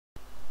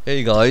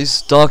Hey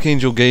guys, Dark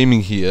Angel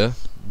Gaming here,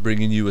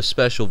 bringing you a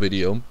special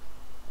video.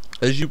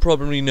 As you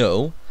probably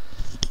know,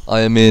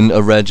 I am in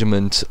a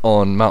regiment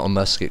on Mountain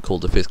Musket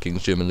called the 5th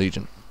King's German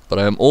Legion. But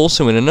I am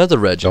also in another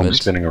Don't be regiment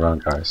spinning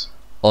around, guys.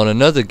 on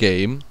another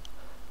game.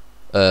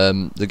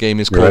 The game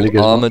is You called ready,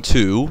 Gizmo? Arma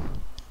 2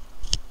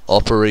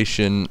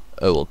 Operation...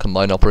 Oh, well,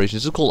 Combined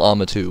Operations. It's called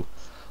Arma 2.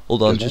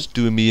 Hold on, Gizmo? just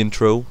doing me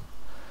intro.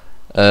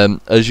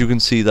 As you can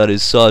see, that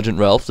is Sergeant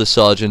Ralph, the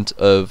sergeant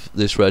of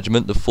this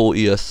regiment, the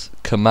 40th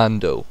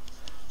Commando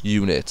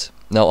unit.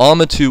 Now,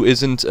 Arma 2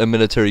 isn't a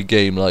military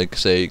game like,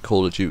 say,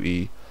 Call of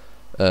Duty.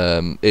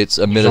 It's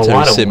a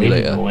military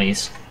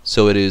simulator.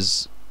 So it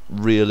is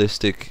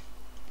realistic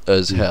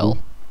as hell.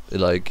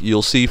 Like,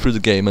 you'll see through the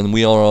game, and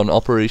we are on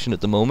operation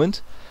at the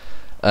moment.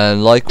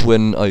 And like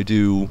when I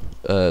do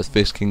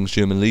 5th King's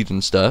German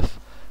Legion stuff,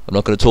 I'm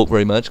not going to talk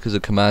very much because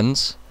of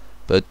commands.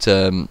 But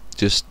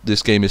just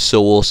this game is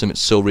so awesome,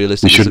 it's so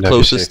realistic. It's the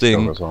closest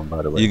thing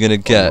you're gonna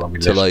get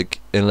to, like,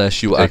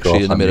 unless you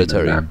actually in the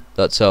military.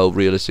 That's how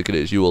realistic it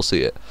is. You will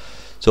see it.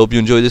 So hope you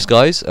enjoy this,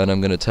 guys, and I'm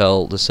gonna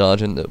tell the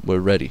sergeant that we're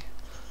ready.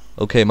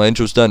 Okay, my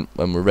intro's done,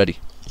 and we're ready.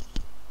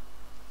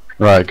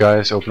 Right,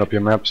 guys, open up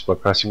your maps by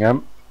pressing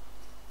M.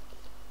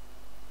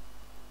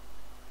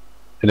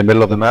 In the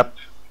middle of the map,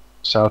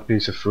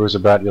 southeast of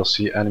Firuzabad, you'll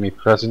see enemy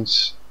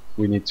presence.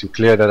 We need to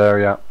clear that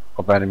area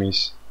of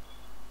enemies.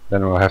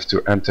 Then we'll have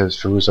to enter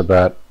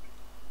Firuzabad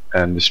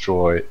and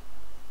destroy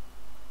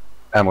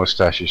ammo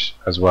stashes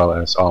as well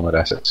as armored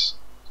assets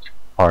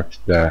parked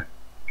there.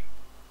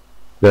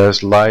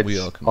 There's light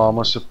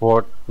armor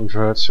support, we've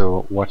heard,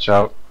 so watch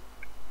out,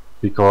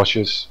 be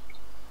cautious.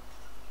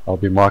 I'll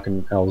be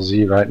marking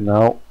LZ right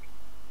now.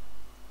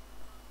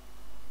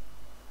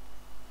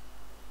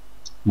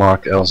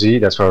 Mark LZ,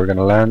 that's where we're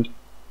gonna land.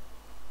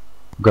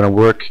 We're gonna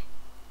work,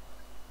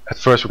 at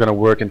first we're gonna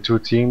work in 2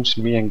 teams,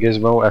 me and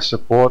Gizmo as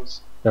support.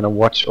 Gonna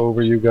watch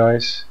over you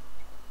guys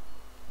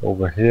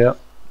over here.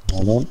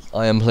 Hold on.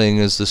 I am playing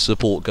as the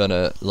support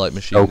gunner, light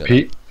machine OP.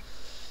 gunner,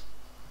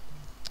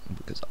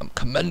 because I'm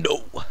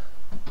Commando.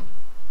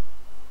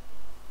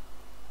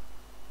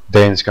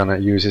 Dane's gonna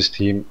use his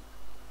team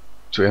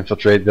to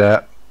infiltrate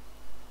there,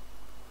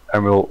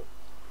 and we'll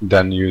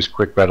then use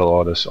quick battle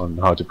orders on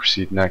how to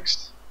proceed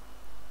next.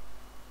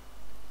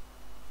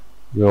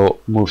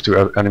 We'll move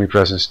to enemy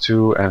presence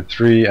 2 and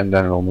 3, and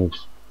then we'll move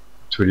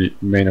to the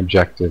main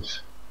objective,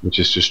 which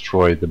is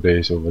destroy the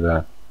base over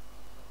there.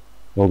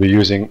 We'll be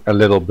using a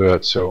little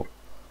bird, so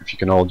if you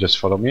can all just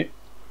follow me.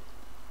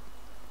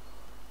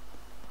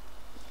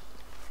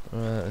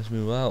 Alright, let's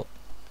move out.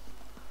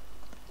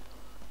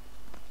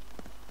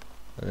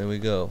 And there we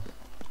go.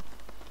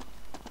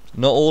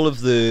 Not all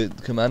of the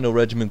Commando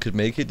regiment could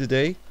make it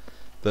today,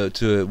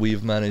 but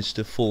we've managed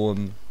to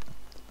form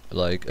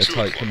like a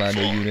tight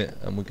Commando unit,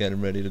 and we're getting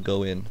ready to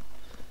go in.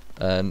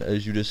 And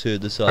as you just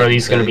heard the sergeant, are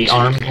these going to be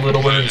armed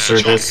little birds or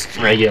just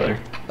regular?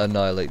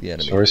 Annihilate the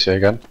enemy. Sorry, say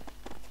again.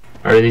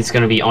 Are these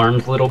going to be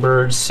armed little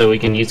birds so we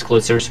can use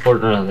close air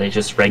support, or are they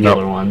just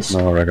regular ones?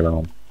 No, regular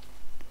one.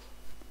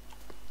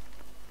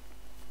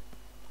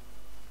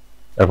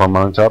 Everyone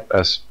mount up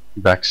as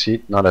back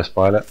seat, not as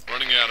pilot.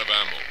 Running out of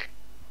ammo.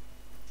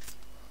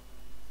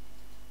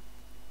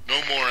 No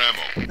more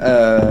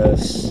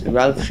ammo.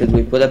 Ralph, should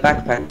we put a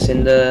backpack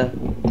in the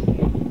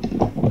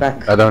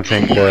back? I don't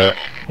think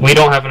we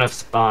don't have enough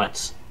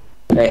spots.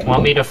 Okay.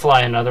 Want me to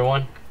fly another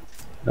one?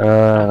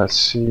 let's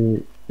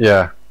see.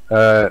 Yeah.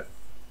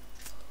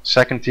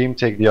 Second team,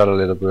 take the other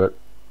little bird.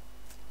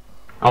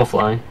 I'll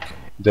fly.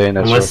 Dane,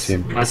 that's your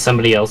team. Unless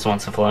somebody else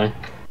wants to fly.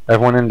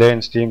 Everyone in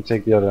Dane's team,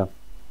 take the other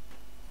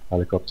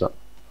helicopter.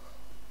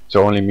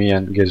 So only me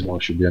and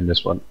Gizmo should be on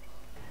this one.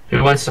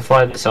 Who wants to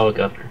fly this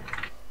helicopter?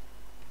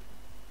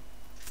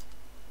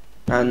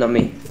 Not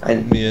me.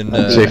 Me and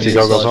safety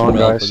goggles on, Sergeant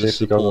Ralph guys. are the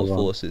Safety support goggles on.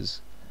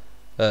 forces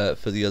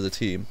for the other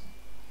team.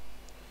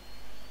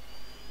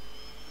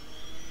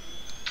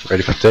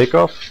 Ready for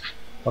takeoff?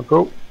 I'll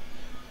go.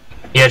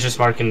 Yeah, just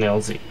marking the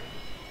LZ.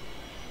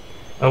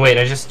 Oh wait,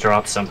 I just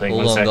dropped something.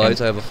 Hold One on, second.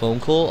 guys, I have a phone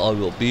call. I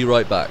will be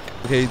right back.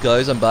 Okay,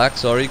 guys, I'm back.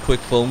 Sorry,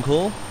 quick phone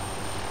call.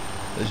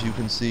 As you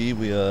can see,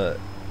 we are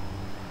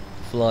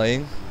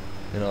flying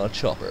in our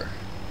chopper.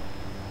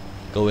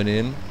 Going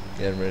in,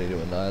 getting ready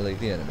to annihilate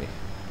the enemy.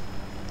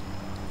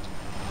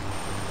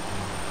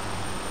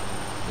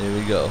 There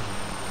we go.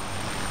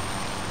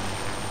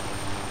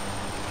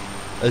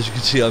 As you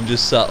can see, I'm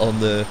just sat on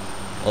the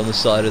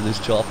side of this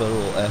chopper,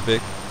 all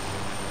epic.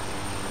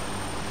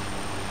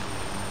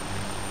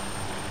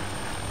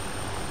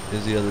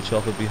 Here's the other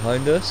chopper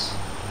behind us.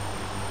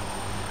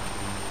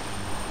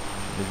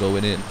 We're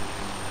going in.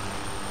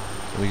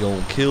 We're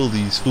gonna kill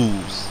these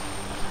fools.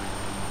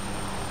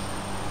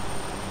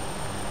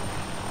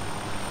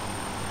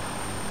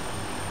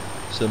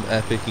 Some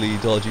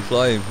epically dodgy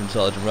flying from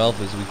Sergeant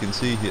Ralph, as we can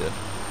see here.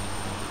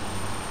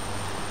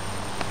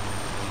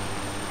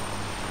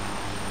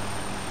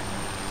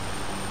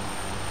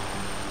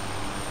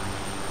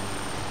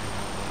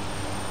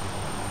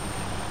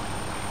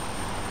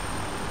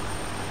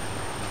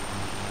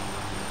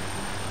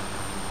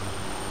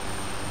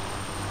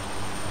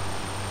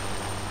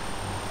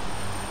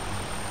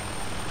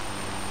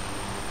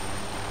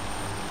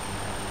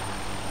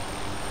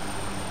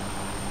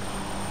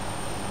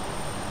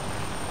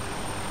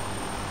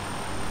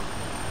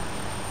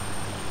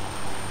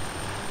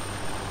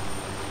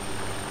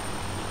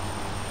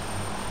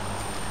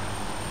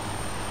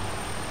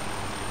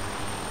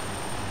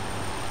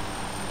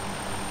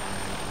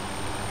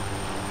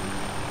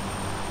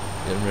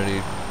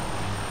 Getting ready.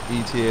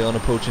 ETA on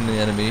approaching the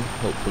enemy.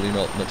 Hopefully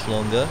not much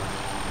longer.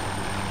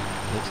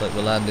 Looks like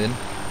we're landing.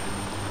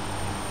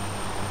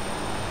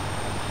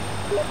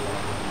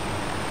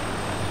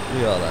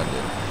 We are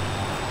landing.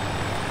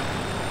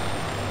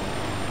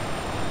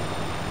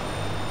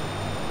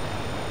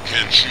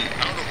 Can't shoot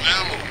out of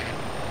ammo.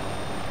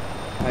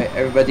 Alright,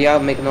 everybody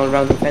out, make an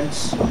all-round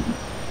defense.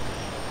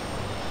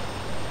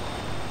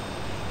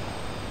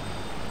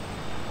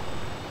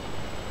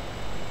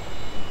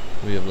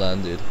 We have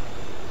landed.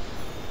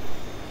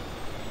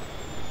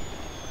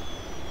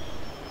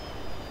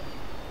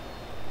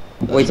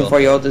 Waiting for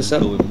your orders, sir.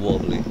 Going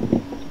wobbly.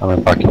 I'm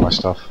unpacking my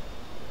stuff.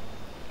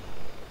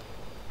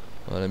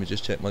 Alright, let me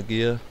just check my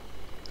gear.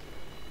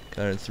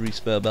 Carrying 3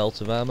 spare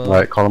belts of ammo.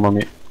 Right, column on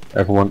me,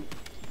 everyone.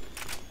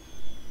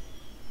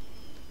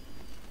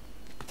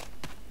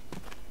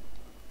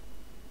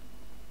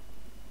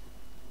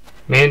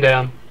 Man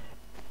down.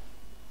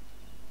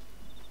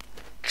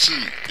 2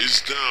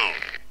 is down.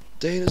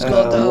 Dana's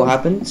gone down. What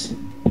happened?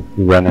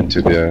 We ran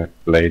into the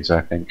blades,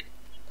 I think.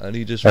 And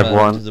he just ran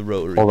Everyone, into the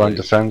rotary all round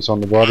blade. defense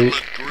on the body. I'm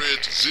at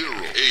grid 0,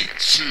 8,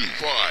 2,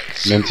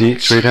 5, Minty,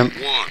 0, treat him.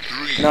 1,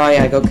 3. No,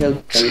 yeah, I got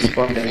killed. I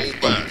Hold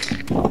respawned.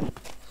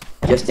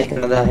 back. Just take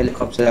another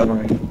helicopter that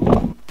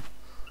one.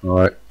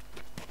 Alright.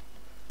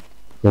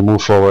 We'll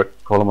move forward,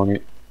 column on me.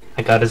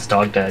 I got his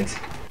dog tags.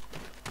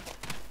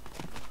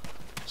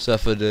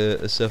 Suffered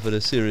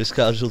a serious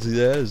casualty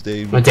there as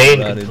they But Dane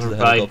ran can into the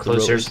provide helicopter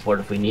closer rotors.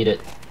 support if we need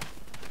it.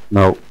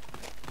 No.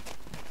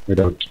 We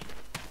don't.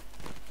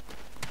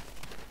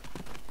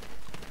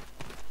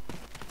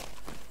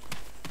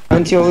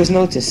 Haven't you always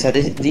noticed that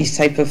these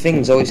type of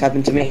things always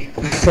happen to me?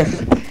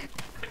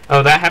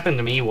 Oh, that happened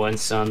to me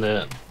once on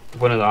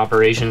one of the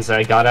operations.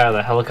 I got out of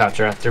the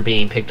helicopter after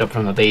being picked up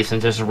from the base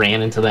and just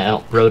ran into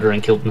the rotor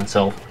and killed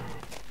myself.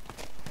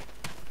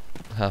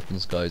 It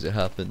happens, guys, it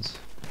happens.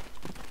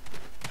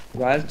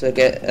 Well, do I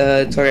get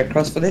Victoria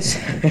Cross for this?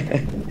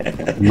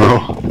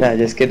 No. Nah,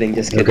 just kidding,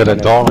 just You kidding. got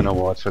a Darwin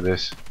Award for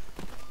this.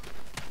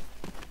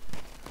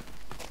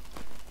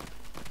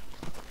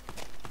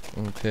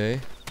 Okay.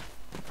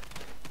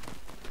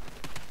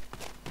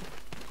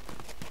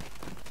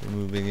 We're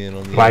moving in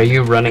on the Why are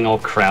you running all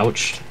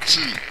crouched? 2,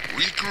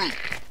 regroup.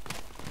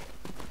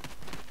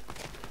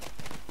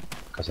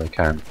 Because I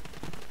can.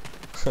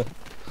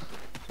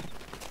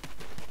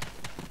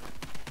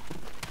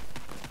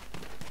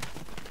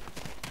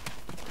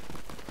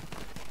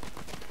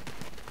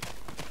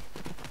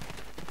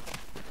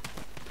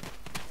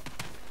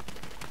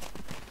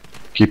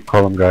 Keep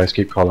column, guys,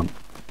 keep column.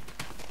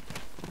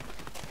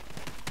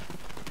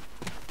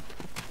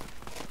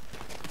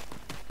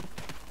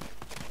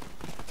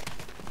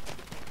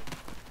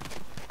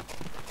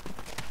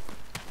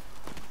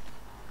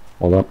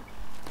 Hold up.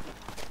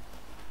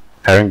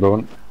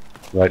 Herringbone.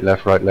 Right,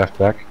 left,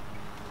 back.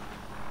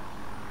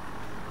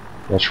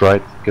 That's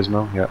right,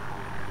 Gizmo, yeah.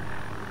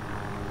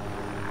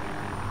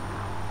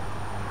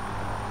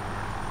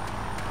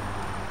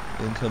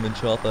 incoming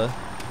chopper.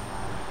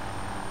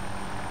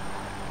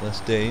 That's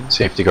Dane.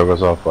 Safety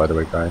goggles off, by the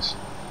way, guys.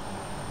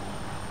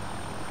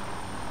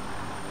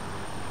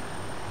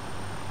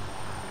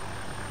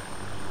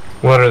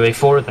 What are they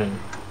for then?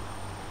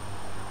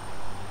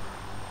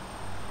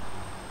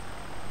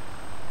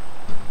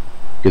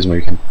 Gizmo,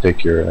 you can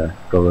take your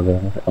goggles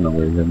off. I don't know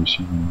where your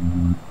machine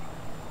gun.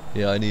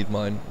 Yeah, I need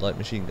mine light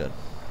machine gun.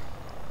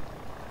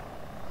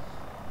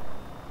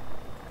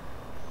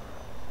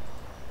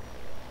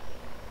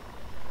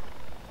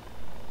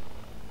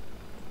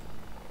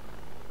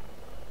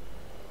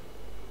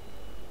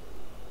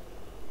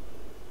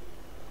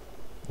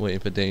 Waiting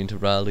for Dane to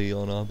rally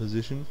on our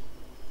position.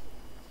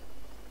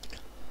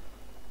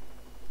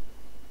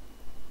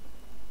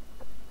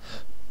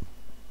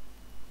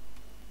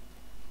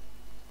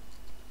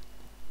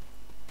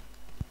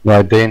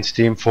 Right, Dane's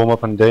team, form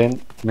up on Dane.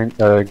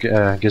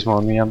 Gizmo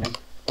on me, I mean.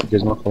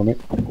 Gizmo, follow me.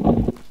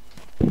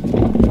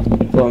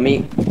 For me,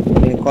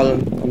 you call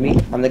him for me.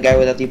 I'm the guy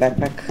without the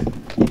backpack.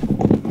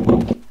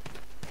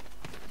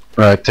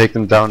 Right, take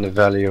them down the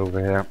valley over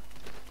here.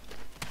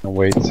 And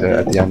wait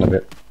at the end of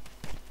it.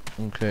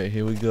 Okay,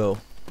 here we go.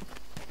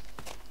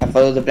 I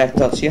follow the black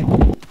dots here.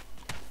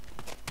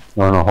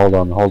 No, hold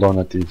on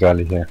at the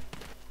valley here.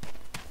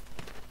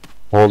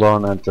 Hold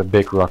on at the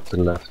big rock to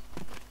the left.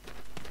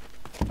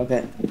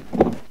 Okay.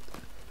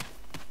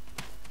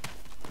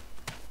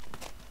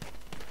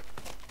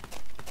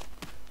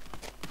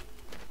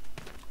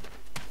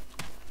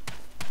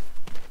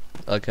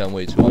 I can't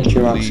wait to Watch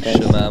your unleash rocks,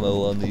 guys. some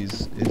ammo on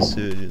these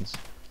insurgents.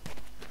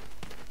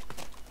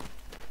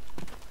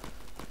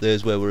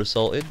 There's where we're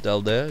assaulted,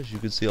 down there, as you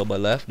can see on my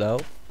left now.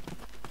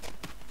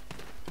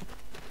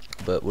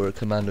 But we're a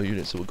commando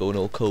unit, so we're going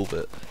all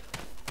covert.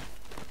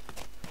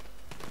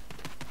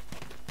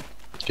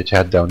 Get your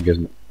head down,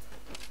 Gizmo.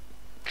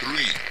 3,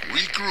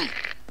 regroup.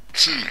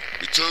 2,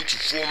 return to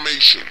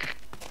formation.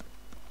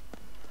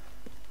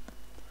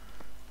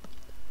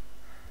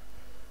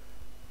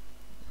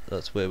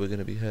 That's where we're going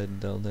to be heading,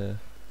 down there.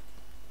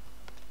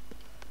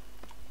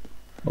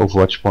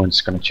 Overwatch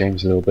point's gonna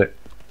change a little bit.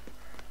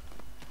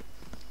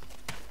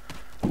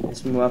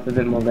 Let's move up a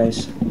bit more,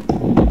 guys.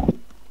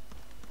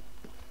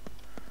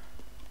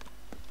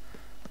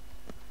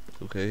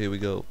 Okay, here we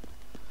go.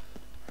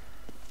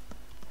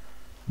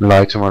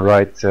 Lie to my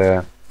right,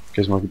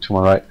 Gizmo to my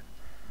right.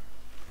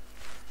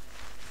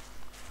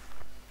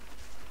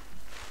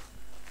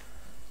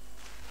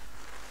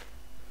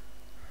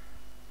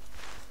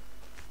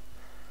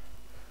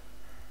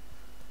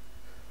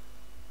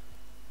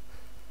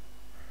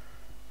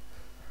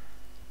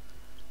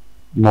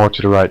 More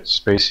to the right,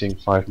 spacing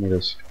 5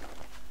 meters.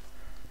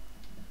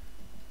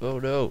 Oh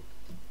no,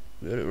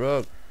 we got it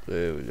wrong.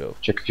 There we go.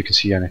 Check if you can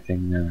see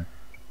anything,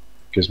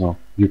 Gizmo.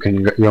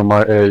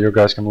 Your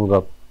guys can move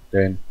up,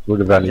 then through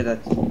the valley. Roger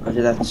that.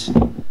 Roger that.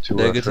 To,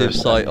 Negative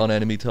first sight enemy. on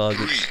enemy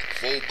targets.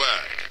 3, fall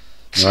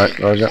back. Right,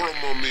 2, Roger. form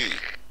on me.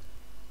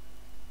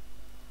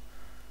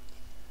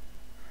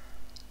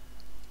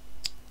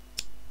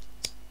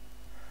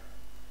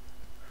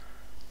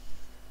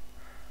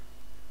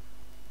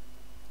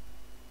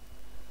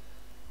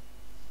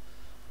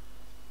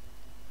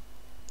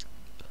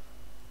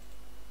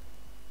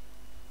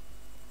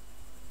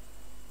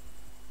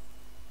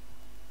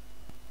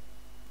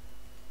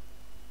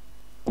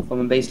 From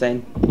a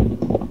baseline.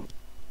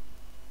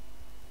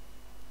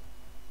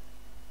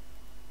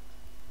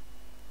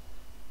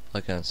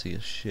 I can't see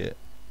a shit.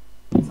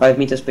 5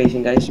 meter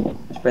spacing, guys.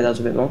 Spread out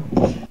a bit more.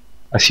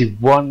 I see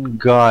one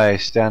guy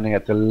standing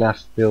at the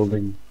left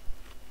building.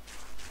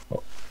 The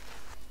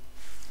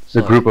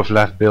Sorry. group of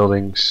left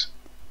buildings,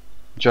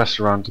 just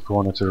around the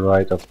corner to the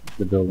right of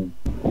the building.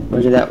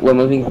 Roger that. We're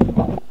moving.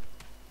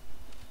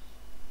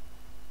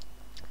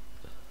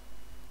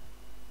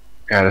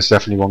 Yeah, there's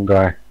definitely one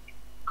guy.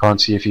 Can't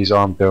see if he's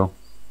armed though.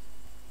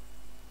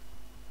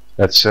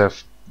 Let's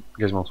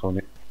Gizmo for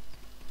me.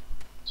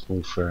 Let's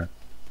move,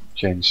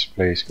 change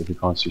place because we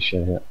can't see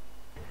shit here.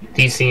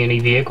 Do you see any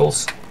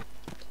vehicles?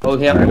 Hold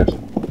here. Negative.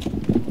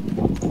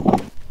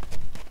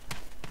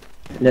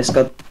 Let's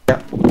go. Yeah.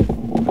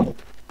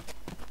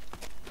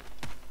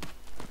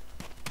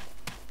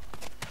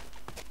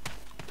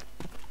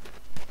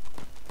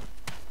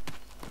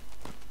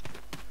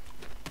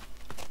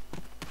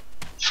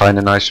 Find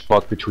a nice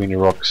spot between the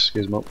rocks,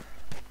 Gizmo.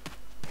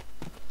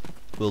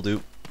 Will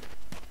do.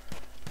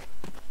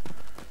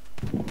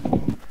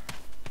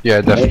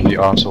 Yeah, definitely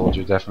armed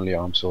soldier, definitely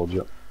armed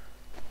soldier.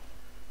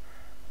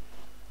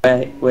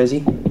 Where is he,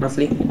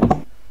 roughly?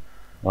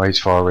 Oh, he's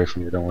far away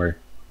from you, don't worry.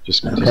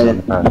 Just Okay continue on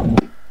the then.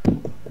 path.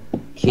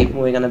 Keep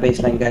moving on the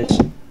baseline, guys.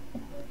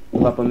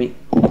 Move up on me.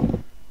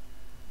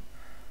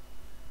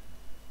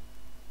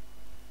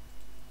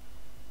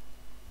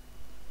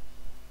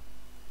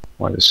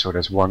 Well, so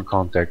there's one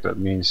contact, that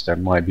means there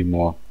might be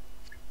more.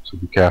 So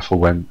be careful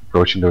when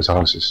approaching those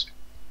houses.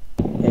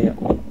 Yeah,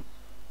 yeah.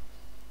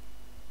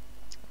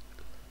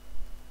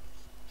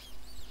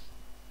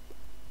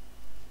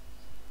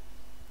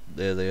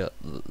 There they are.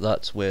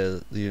 That's where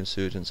the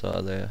insurgents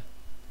are there.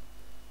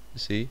 You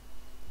see?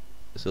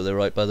 So they're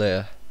right by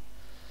there.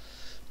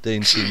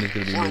 Dane's team is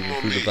going to be moving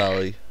through the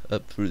valley,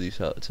 up through these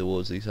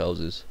towards these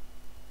houses.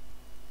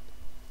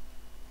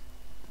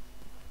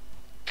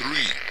 3,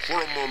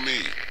 form on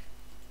me.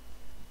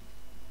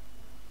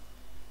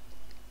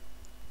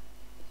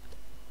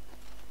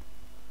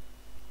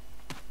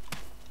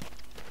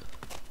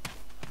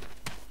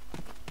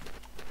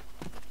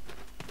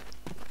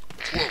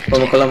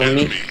 Come on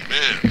me. Enemy,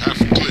 man,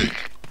 half a click.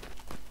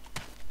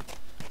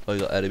 Oh, you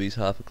got enemies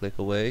half a click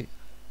away.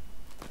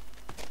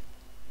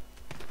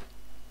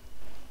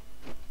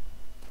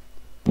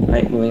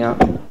 Right, moving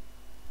out.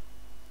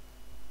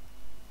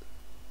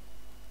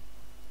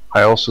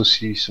 I also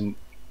see some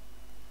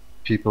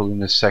people in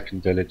the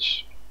second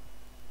village.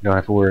 You don't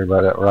have to worry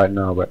about that right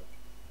now, but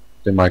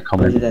they might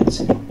come Roger in.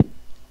 that.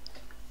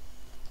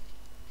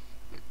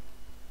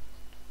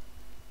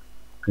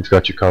 We've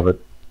got you covered.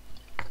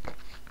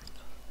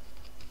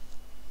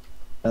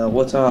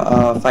 What are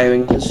our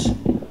firing ranges?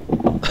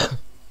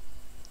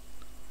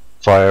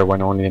 Fire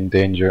when only in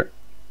danger,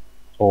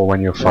 or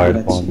when you're fired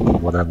upon, or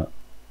whatever.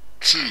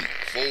 2,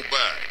 fall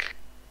back.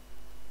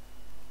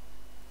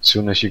 As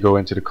soon as you go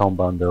into the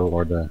Commando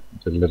or the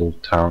little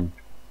town,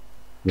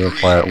 you'll 3,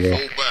 fire at will.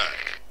 fall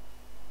back.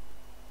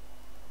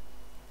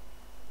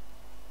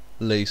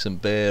 Lay some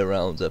bare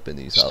rounds up in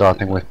these houses.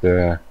 Starting with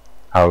the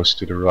house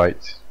to the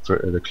right, for,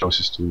 the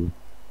closest to.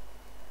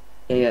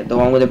 Yeah, yeah, the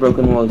one with the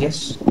broken wall,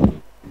 yes?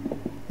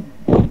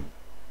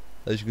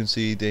 As you can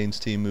see, Dane's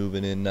team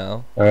moving in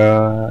now.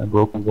 A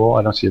broken wall?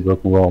 I don't see a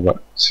broken wall,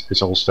 but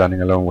it's all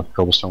standing alone with a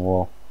cobblestone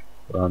wall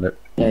around it.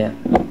 Yeah, yeah.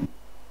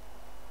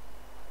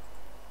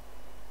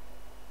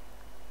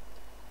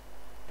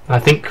 I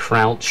think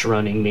crouch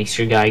running makes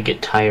your guy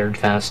get tired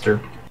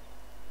faster.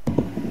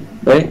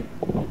 Right?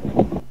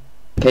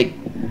 Okay.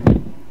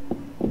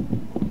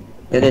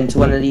 Get into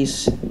one of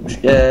these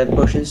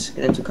bushes,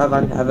 get into cover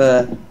and have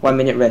a 1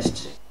 minute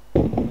rest.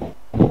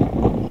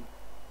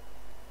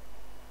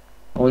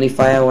 Only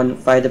fire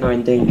when them are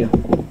in danger.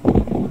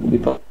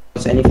 Report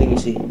anything you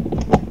see.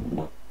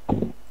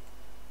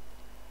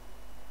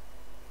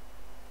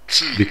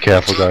 2, Be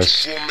careful, return to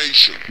guys.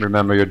 formation.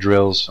 Remember your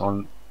drills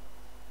on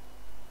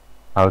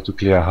how to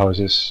clear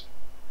houses.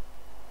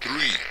 3,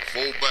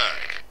 fall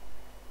back.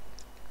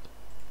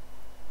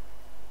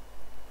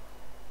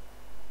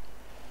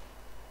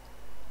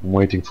 I'm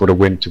waiting for the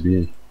wind to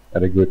be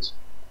at a good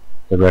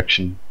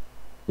direction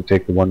to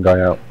take the one guy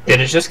out.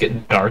 Did it just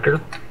get darker?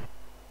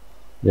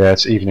 Yeah,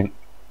 it's evening.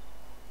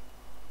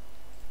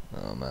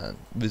 Oh man,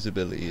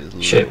 visibility is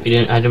low. Shit, I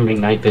didn't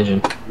bring night vision.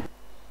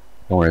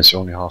 Don't worry, it's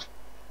only half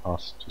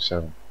to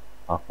 7,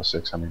 half past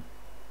 6. I mean,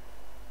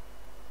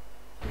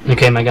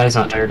 Okay, my guy's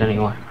not tired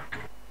anymore.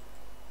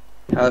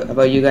 How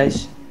about you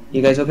guys?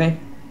 You guys okay?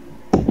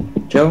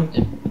 Joe?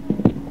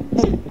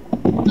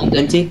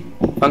 Empty?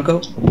 Funko?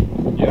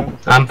 yeah.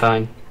 I'm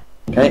fine.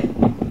 Okay.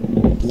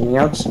 Anything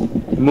else?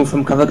 Move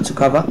from cover to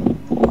cover.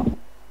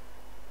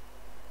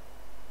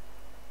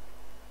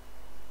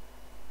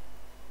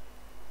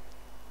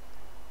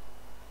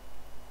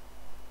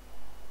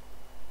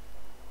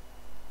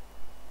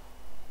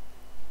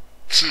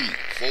 Two,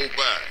 fall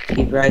back.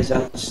 Keep your eyes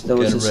out. There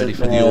was Getting a ready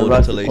for the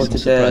order to lay some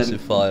reported, suppressive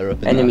fire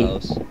up in enemy. the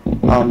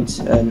house.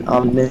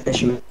 armed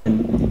militiaman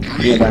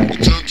 3, nearby.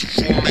 return to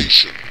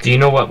formation. Do you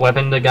know what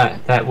weapon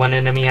that one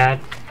enemy had?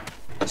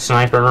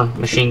 Sniper,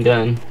 machine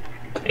gun,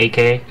 AK.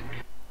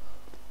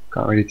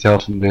 Can't really tell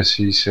from this.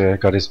 He's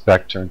got his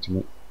back turned to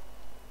me.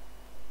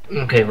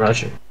 Okay,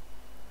 Roger.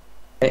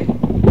 Okay.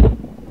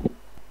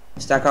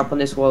 Stack up on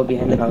this wall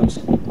behind the house.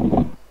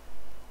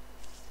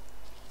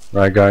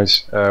 Right,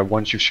 guys.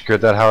 Once you've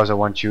secured that house, I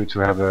want you to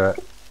have a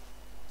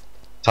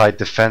tight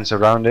defense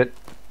around it,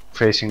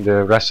 facing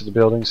the rest of the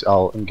buildings.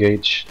 I'll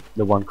engage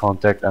the one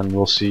contact, and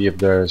we'll see if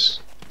there's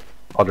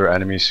other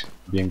enemies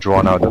being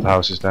drawn out of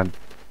houses. Then.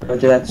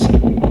 Roger that.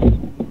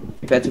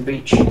 Prepare to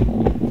breach.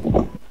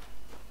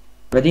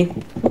 Ready?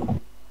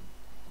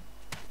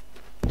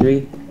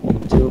 3,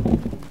 2,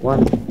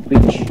 1,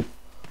 breach.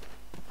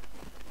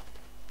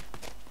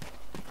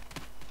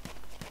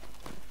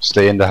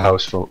 Stay in the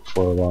house for a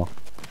while.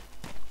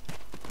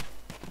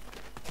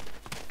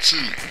 2,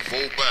 fall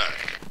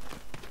back.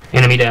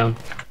 Enemy down.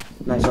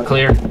 Nice one.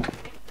 Clear.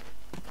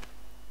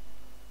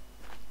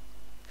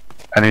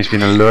 Enemy's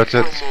been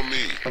alerted. Follow me.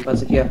 Compound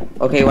secure.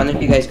 Okay, one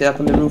of you guys get up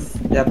on the roof,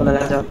 get up on the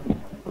ladder.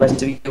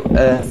 Rest of you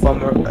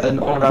form an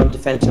all-round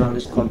defense around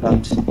this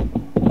compound.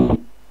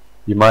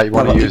 You might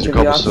want to Well, use the each of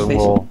you are cobblestone facing-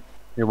 wall.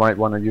 You might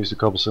want to use the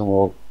cobblestone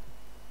wall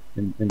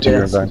into your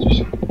Yes.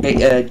 advantage.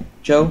 Hey,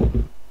 Joe,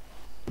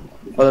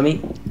 follow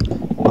me.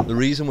 The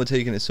reason we're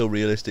taking it so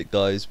realistic,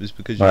 guys, is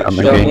because you Right, get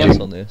I'm shot engaging.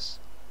 once on this.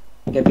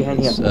 Get behind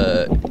here.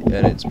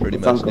 And it's pretty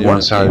much Funko. near One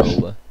enough side. game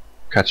over.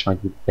 Catch my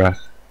good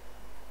breath.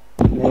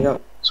 There you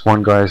go. This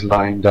one guy is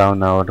lying down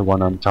now, the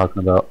one I'm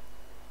talking about.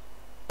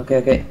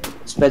 Okay.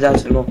 Spread out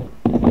some more.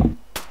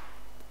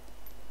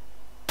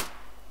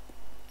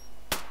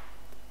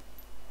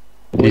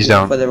 He's Waiting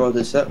down. for further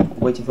orders, sir.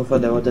 Waiting for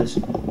further orders.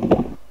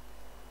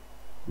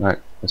 Right,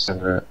 let's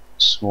have a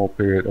small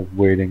period of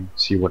waiting,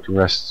 see what the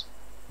rest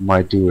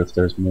might do if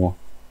there's more.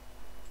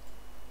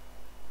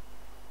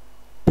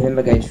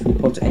 Remember, guys,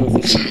 report 2,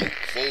 anything.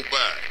 fall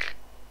back.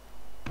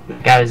 The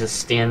guy was just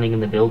standing in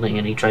the building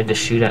and he tried to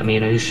shoot at me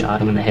and I just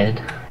shot him in the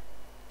head.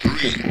 3,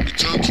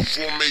 return to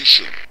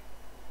formation.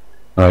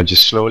 Alright,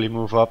 just slowly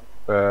move up,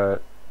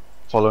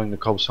 following the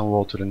cobblestone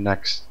wall to the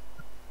next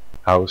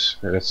house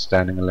that's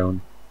standing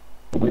alone.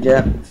 Roger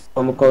that.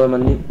 Form a column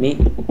on me.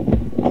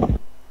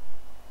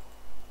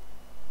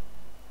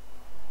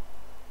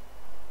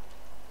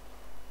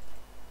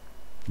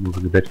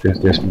 Moving a bit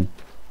this me.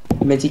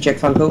 Minty check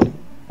Funko.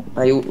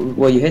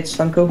 Were you hit,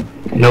 Funko?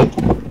 Nope.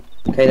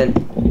 Okay then,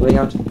 going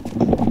out.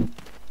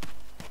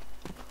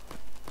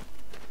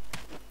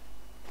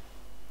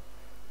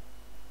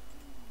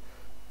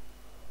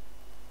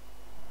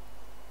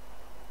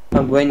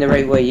 I'm going the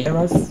right way, yeah,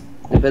 Ralph?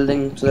 The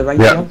building to the right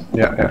Yeah, now?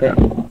 yeah.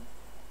 Okay.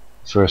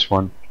 First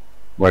one,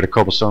 where the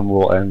cobblestone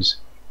wall ends.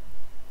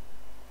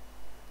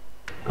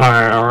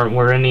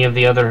 Were any of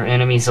the other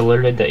enemies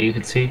alerted that you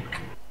could see?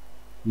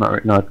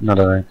 Not that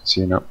I can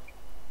see now.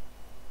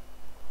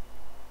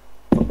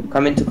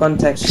 Come into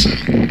contact. 2,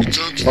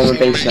 return to Forward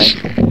formation.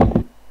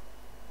 baseline.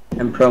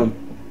 And prone.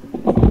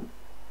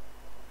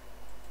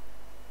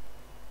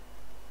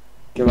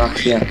 Giraffe,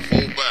 3, yeah.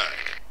 fall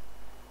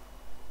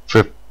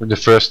back. The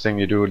first thing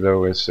you do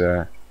though is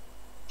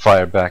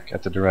fire back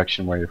at the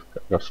direction where you've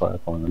got fire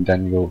upon, and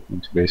then you go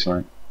into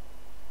baseline.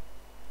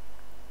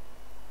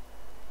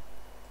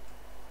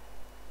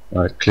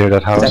 Alright, clear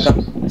that house.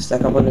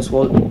 Stack up on this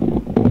wall.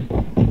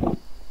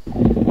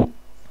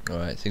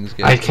 Alright, things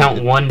get. I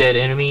count one dead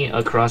enemy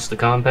across the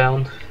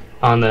compound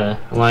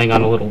lying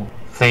on a little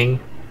thing.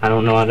 I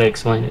don't know how to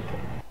explain it.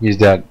 He's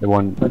dead. The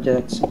one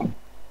Projects.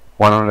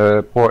 on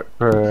the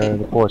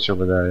the porch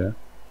over there, yeah.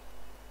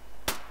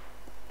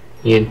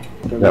 Yeah.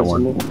 That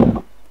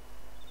one.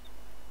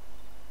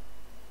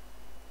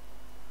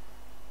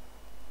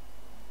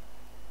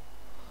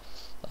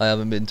 I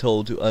haven't been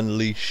told to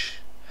unleash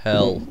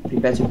hell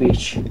Prepare to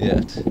breach.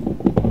 yet.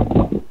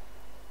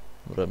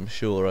 But I'm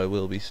sure I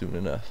will be soon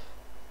enough.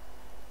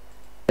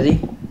 Ready?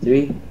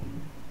 3,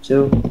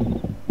 2,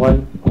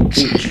 1,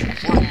 breach.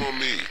 Follow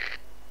me.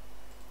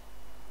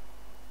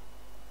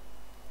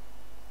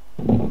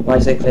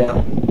 Right side clear.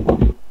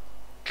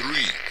 3,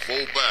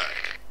 fall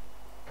back.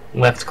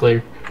 Left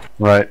clear.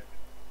 Right.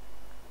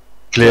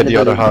 Clear In the the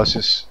other building.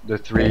 houses, the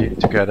 3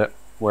 together,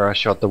 where I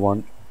shot the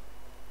one.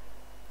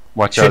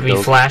 Watch Should out we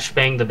though.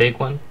 flashbang the big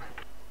one?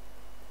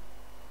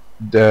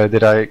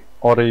 Did I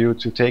order you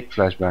to take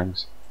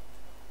flashbangs?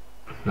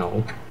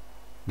 No.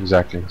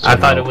 Exactly. So I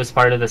thought no. it was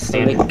part of the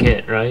standard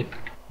kit, right?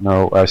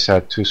 No, I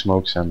said 2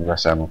 smokes and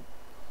less ammo.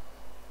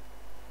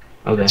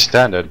 Okay. It's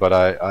standard, but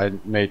I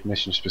made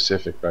mission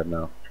specific right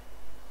now.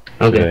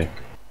 Okay. Today.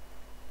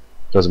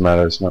 Doesn't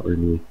matter, it's not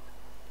really...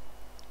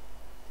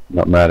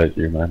 Not mad at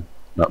you, man.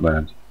 Not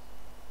mad.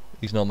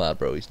 He's not mad,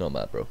 bro. He's not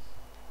mad, bro.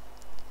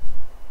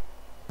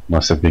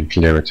 Must have been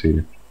clearer to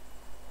you.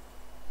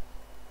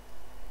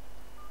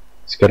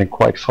 It's getting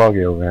quite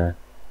foggy over here.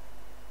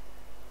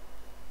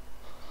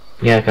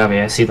 Yeah, copy.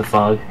 I see the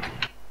fog.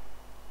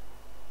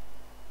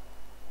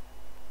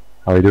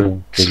 How are you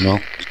doing?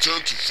 Gizmo?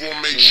 Return to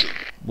formation.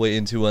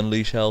 Waiting to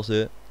unleash hell's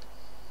here.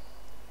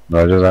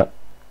 Roger that.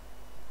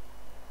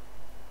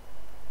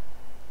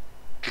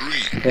 3,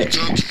 Okay.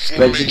 return to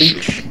Ready to formation.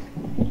 beach.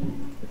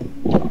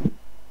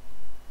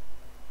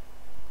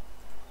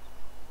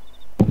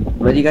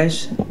 Ready,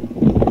 guys?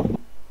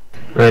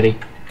 Ready.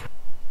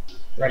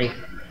 Ready.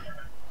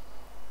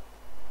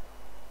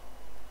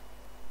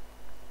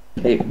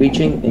 Okay,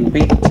 reaching in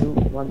 3, 2,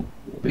 1,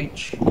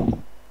 reach.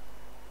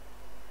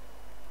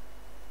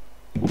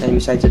 Enemy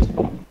sighted.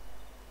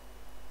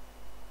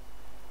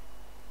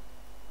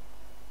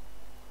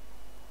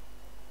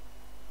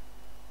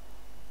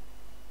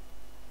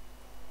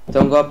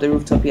 Don't go up the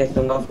rooftop yet,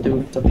 don't go up the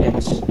rooftop yet.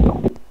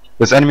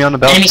 There's enemy on the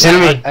balcony.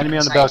 Enemy side. Enemy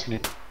on the balcony.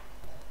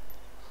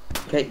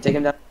 Okay, take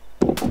him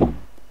down.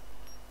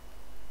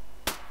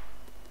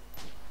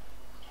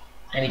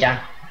 Enemy down.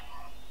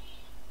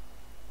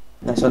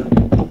 Nice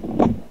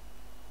one.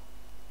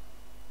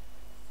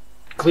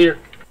 Clear.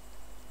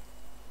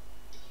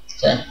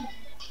 So,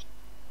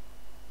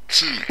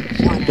 2,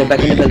 Get back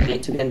in the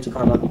building to get into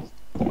cover.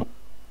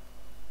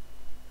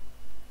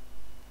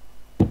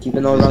 Keep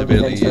an all-round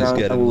Visibility defense is around and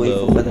getting we'll wait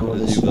low, for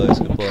further as you orders. guys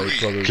can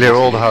probably Clear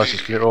all the see.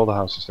 houses, clear all the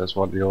houses. That's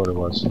what the order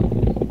was.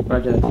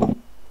 Roger that.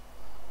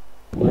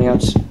 Moving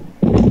out.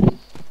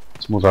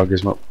 Let's move out,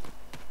 Gizmo.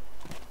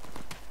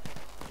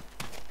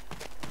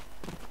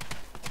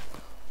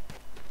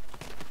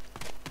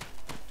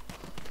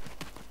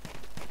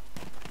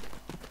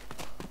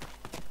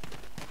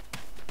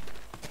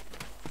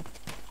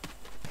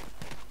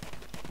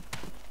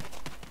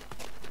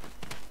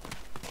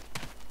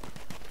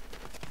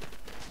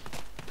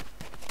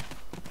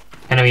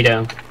 Enemy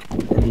down.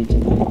 Indeed.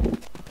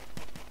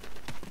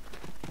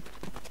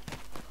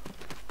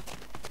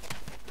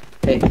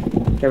 Okay,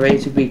 get ready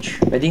to breach.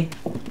 Ready?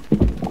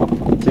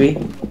 3,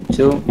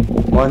 2,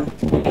 1,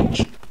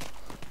 breach.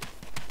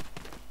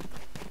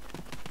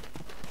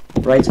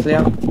 Right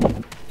clear.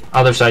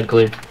 Other side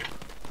clear.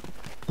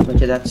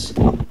 Okay, that's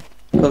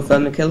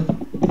confirm the kill.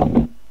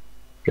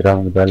 Get down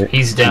on the belly.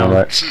 He's down.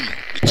 Alright. 2,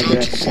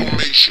 return to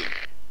formation.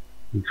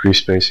 Increase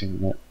spacing.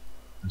 Yeah.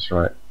 That's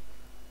right.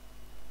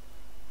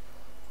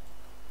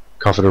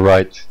 Cover the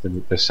right,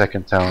 the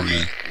second town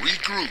there.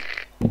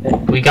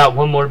 Regroup. We got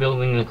one more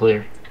building to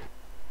clear.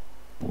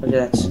 Okay,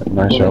 that's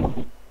Nice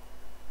job.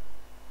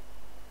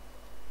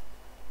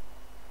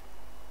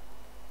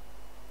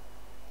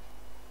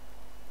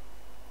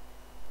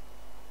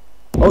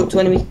 Oh, 2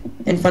 enemies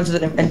in front of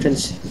the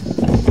entrance.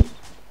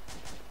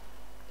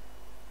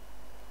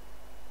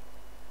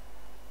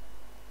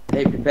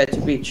 Okay, prepare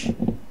to breach.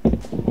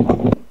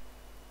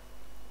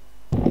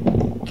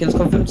 Kills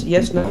confirmed?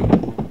 Yes, no?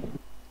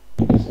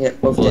 Yeah,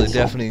 both Well, they dead.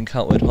 definitely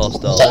encountered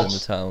hostiles in the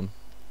town.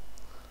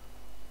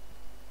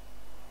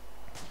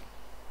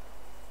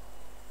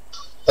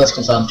 first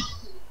confirmed.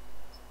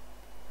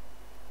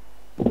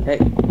 Okay.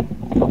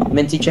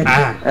 Minty check.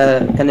 Ah.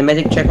 Can the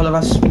medic check all of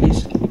us,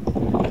 please?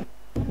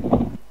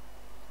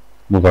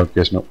 Move out,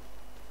 Gizmo.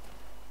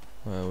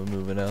 We're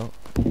moving out.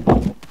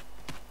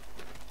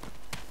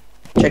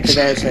 Check the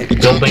guy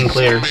outside. Building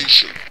clear.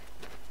 Formation.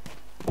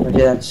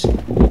 Okay, that's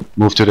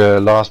Move to the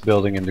last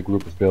building in the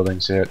group of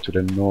buildings here, to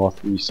the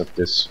northeast of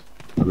this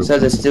group. so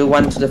there's still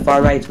one to the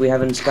far right we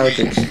haven't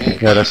scouted.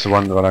 Yeah, that's the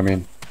one that I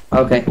mean.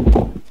 Okay.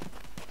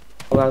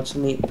 Go out to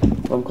meet.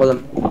 One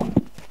column.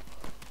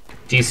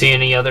 Do you see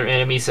any other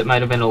enemies that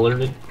might have been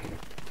alerted?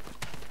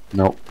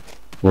 No.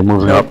 We're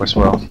moving No. up as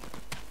well.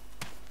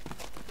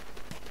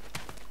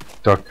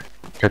 Duck,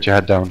 get your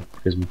head down,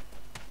 Gizmo.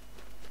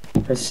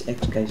 Press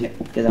X, guys. Yeah,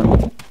 get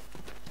out.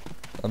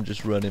 I'm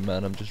just running,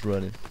 man. I'm just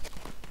running.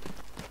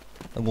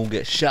 I'm gonna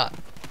get shot.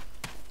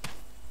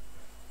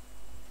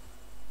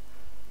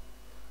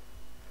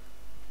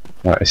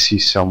 I see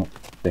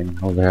something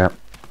over here.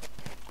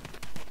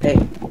 Hey,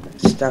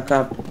 stack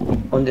up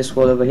on this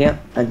wall over here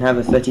and have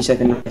a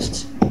 30-second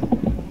rest.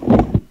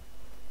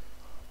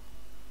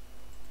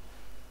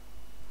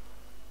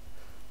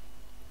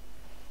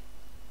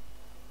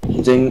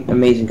 You're doing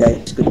amazing,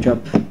 guys. Good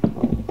job.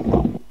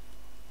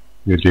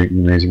 You're doing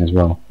amazing as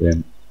well.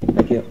 Brilliant.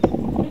 Thank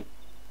you.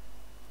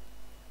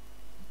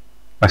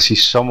 I see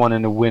someone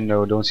in the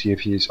window, don't see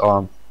if he's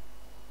armed.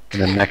 In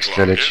the next Roadblock.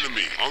 village.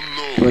 Enemy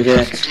Where unknown. you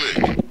Left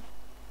at? click.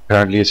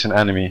 Apparently it's an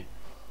enemy.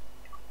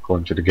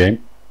 According to the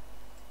game.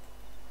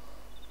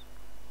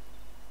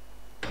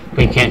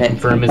 We can't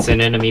confirm it's an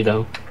enemy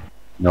though.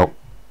 Nope.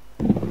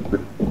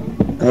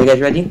 Are you guys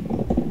ready?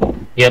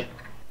 Yep.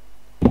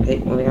 Okay,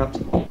 moving out.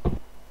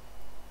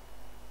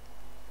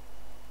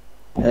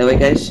 Anyway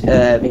guys,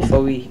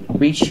 before we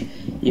reach,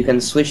 you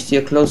can switch to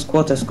your close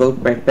quarter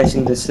scope by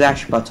pressing the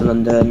slash button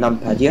on the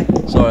numpad, yeah?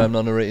 Sorry, I'm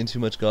not narrating too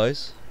much,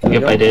 guys. Here we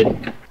Yep, go. I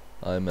did.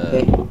 I'm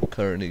Okay.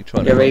 currently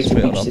trying Get to ready to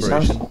concentrate on reach this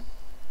house. operation.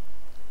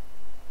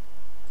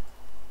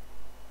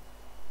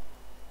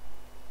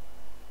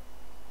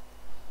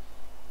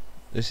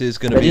 This is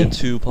going to be a Ready?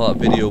 2-part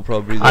video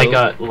probably though. I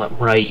got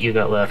right, you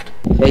got left.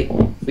 Okay,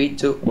 3,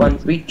 2, 1,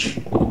 reach.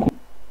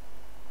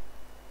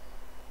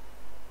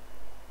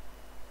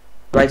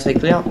 Right side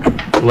clear.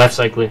 Left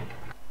side clear.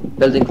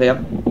 Building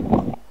clear.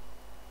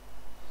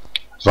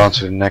 Advance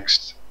to the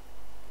next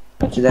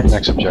To that.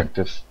 next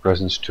objective.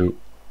 Presence 2.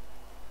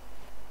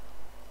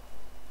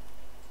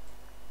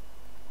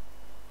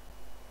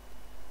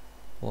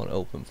 I want to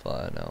open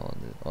fire now.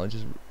 I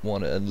just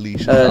want to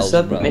unleash 1,000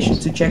 Sub, rounds. mission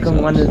to check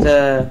on one of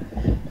the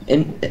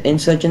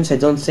insurgents. I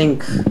don't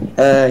think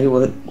he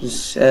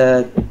was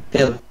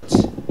killed.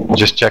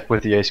 Just check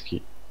with the ace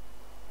key.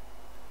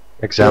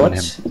 Examine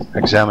What? him.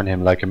 Examine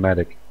him like a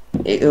medic.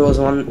 It was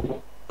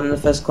one of the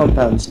first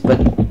compounds, but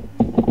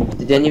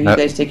did any of you No.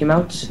 guys take him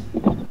out?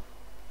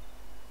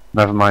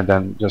 Never mind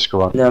then, just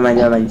go on. Never mind,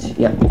 never mind.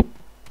 Yeah.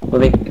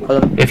 Moving,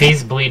 follow him. If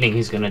he's bleeding,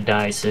 he's gonna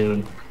die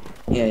soon.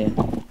 Yeah, yeah.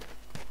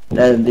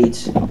 Let him bleed.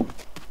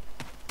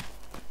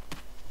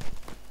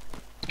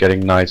 Getting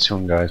night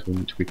soon guys, we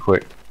need to be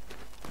quick.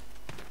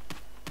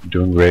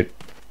 Doing great.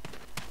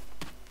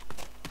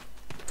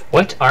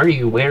 What are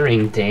you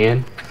wearing,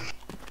 Dan?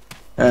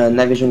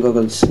 Night vision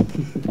goggles.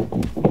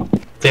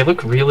 They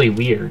look really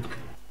weird.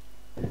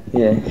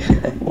 Yeah.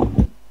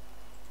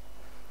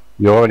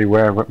 You already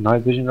wear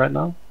night vision right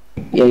now?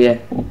 Yeah, yeah.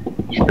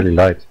 It's pretty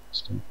light.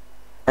 Still.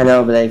 I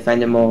know, but I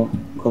find it more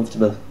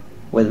comfortable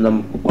with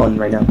them on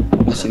right now.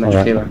 You see much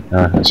Alright. clearer.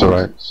 Yeah, it's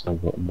alright. It's no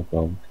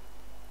problem.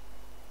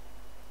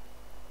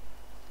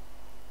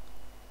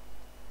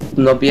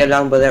 Do not be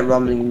alarmed by that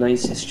rumbling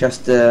noise. It's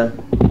just the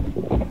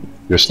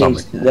Your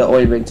stomach. the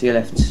oil rig to your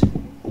left.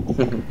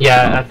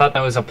 Yeah, I thought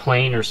that was a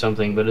plane or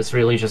something, but it's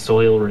really just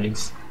oil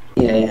rigs.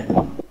 Yeah,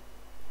 yeah.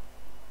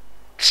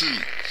 2.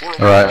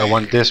 Alright, I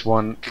want this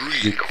one to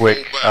be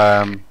quick.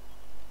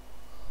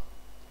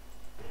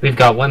 We've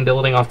got one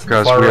building off to the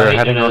Because far we're right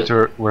heading and out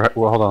to. Well,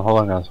 hold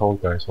on guys,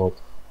 hold guys, hold.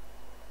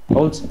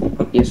 Hold.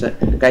 Oh, yes, sir.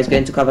 Guys, get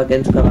into cover, get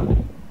into cover.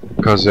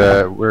 Because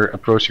we're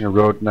approaching a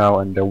road now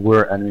and there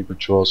were enemy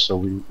patrols, so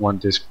we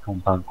want this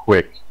compound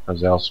quick,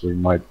 because else we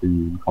might be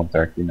in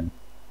contact, you know.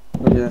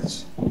 Okay,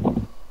 that's...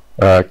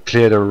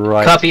 Clear the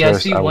right Copy.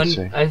 first, I would one.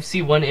 say. I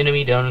see one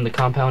enemy down in the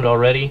compound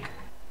already.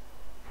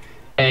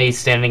 And he's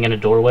standing in a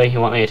doorway. You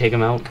want me to take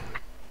him out?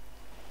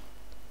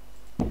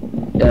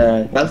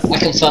 Ralph? I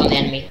confirm the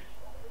enemy.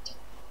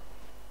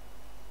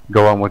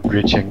 Go on with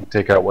breaching,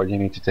 take out what you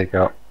need to take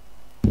out.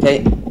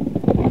 Okay.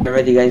 Get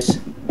ready, guys.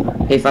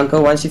 Hey,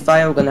 Franco, once you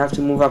fire, we're gonna have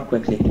to move up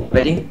quickly.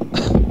 Ready?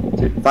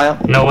 Fire.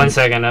 No, 1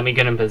 second. Let me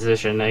get in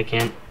position. I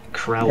can't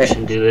crouch Okay.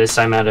 and do this.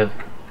 I'm out of.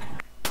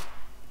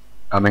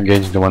 I'm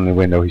engaging the one in the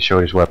window, he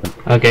showed his weapon.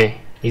 Okay,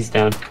 he's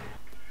down.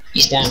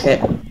 He's down.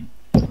 Okay.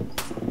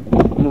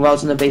 Move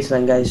out on the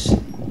baseline, guys. 2.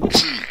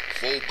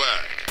 Fall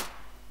back.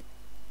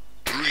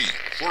 3.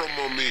 Form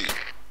on me.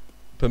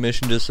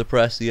 Permission to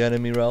suppress the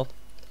enemy, Ralph?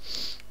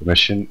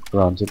 Permission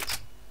granted.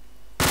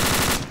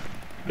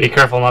 Be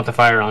careful not to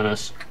fire on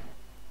us.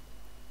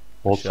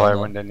 Hold Shall fire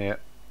not. when they're near.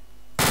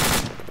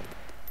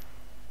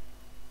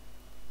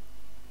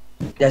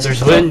 Yes, There's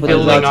stop one with the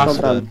building large off-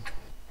 compound.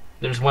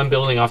 There's one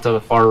building off to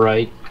the far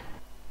right.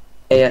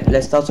 Yeah,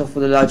 let's start off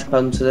with the large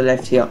compound to the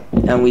left here,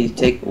 and we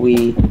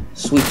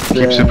sweep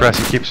the...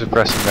 Keep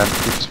suppressing then,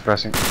 keep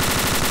suppressing.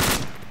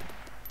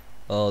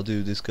 Oh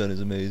dude, this gun is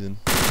amazing.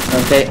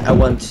 Okay, I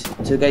want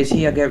two guys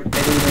here, getting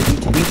ready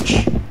to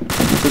reach.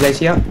 Two guys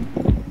here,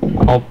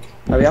 Oh,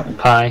 hurry up.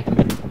 hi.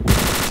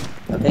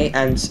 Okay,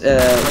 and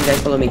one guy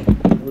follow me.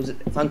 Who's it?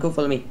 Franco,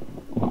 follow me.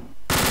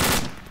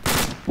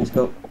 Let's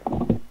go.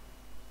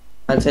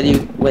 I'll tell you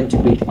when to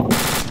breathe.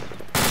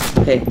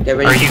 Okay, get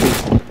ready Are to you?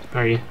 breathe.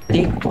 Are you?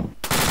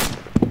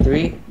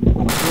 3, 2,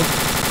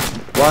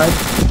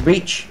 1,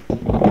 reach.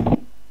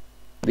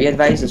 Be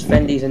advised, there's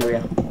friendlies in the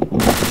area. 2.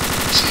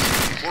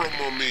 Form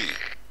on me.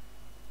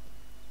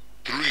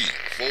 3.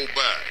 Fall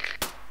back.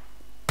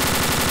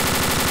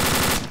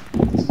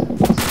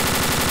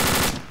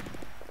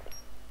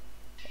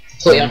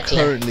 Put you I'm on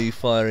clear. currently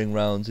firing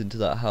rounds into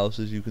that house,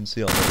 as you can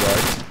see on the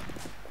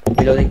right.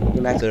 Reloading,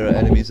 you back. There are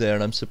enemies there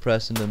and I'm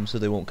suppressing them so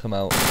they won't come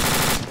out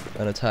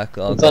and attack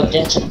our Confirm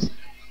guys. dead.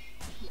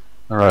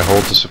 Alright,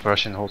 hold the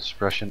suppression, hold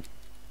suppression.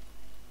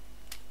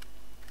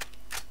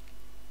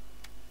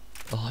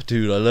 Oh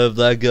dude, I love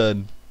that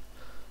gun.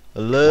 I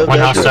love One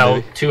that gun, hostile.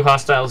 baby. 2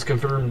 hostiles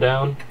confirmed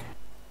down.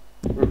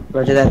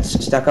 Roger that.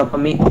 Stack up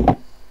on me.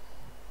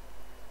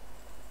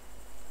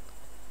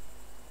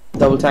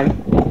 Double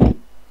time.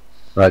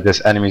 Right,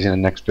 there's enemies in the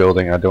next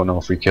building. I don't know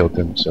if we killed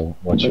them, so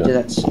watch Roger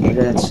out. that.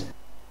 Roger that.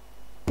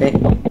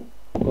 Okay.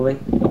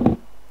 Moving.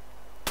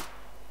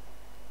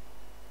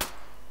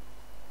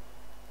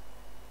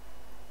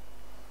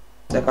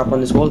 Stack up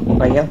on this wall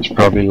right here. He's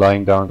probably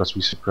lying down because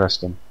we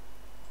suppressed him.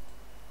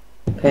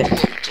 Okay. Blood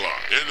clot.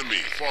 Enemy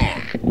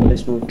far.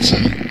 Let's move.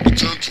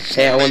 Return to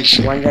Okay, I want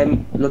formation. one guy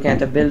looking at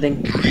the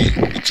building. 3.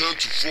 Return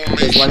to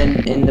There's one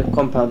formation. in the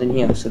compound in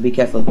here, so be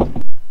careful.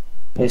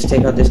 Let's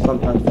take out this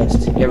compound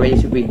first. Get ready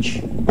to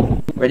breach.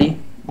 Ready?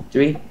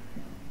 3,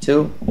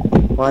 2,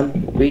 1,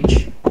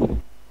 breach.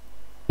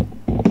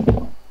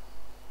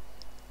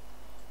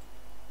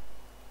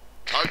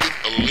 Target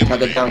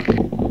Target eliminated.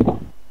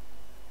 down.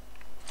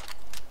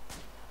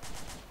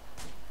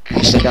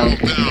 Hostile down.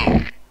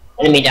 down.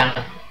 Enemy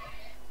down.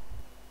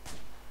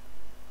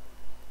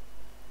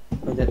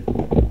 Okay.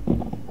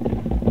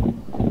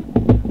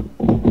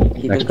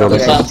 Keep Next in cover,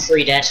 building. Confirm guys.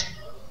 3 dead.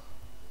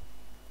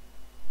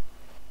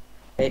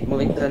 Okay,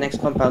 moving to the next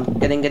compound.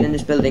 Get in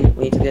this building.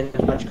 We need to get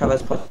in as much cover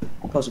as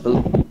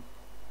possible.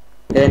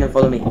 Get in and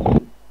follow me.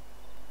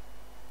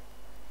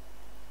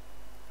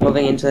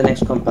 Moving into the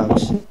next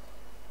compound.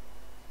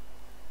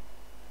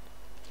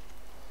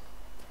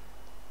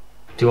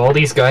 Do all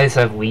these guys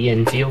have Lee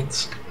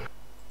Enfields?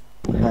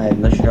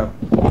 I'm not sure.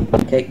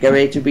 Okay, get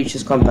ready to breach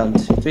this compound.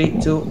 3,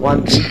 2,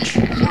 1, breach.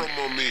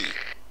 From me.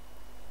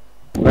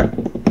 Right.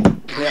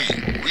 3.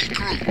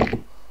 Regroup.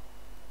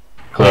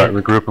 Alright,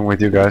 regrouping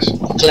with you guys.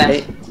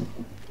 Clear. Okay.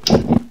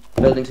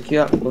 Building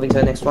secure. Moving to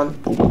the next one.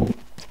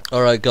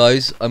 Alright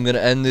guys, I'm gonna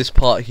end this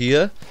part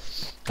here.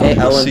 Okay,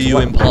 I We'll want see you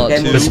in one- part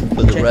okay, 2 moving- for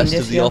the checking rest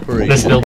this of the here. operation. This building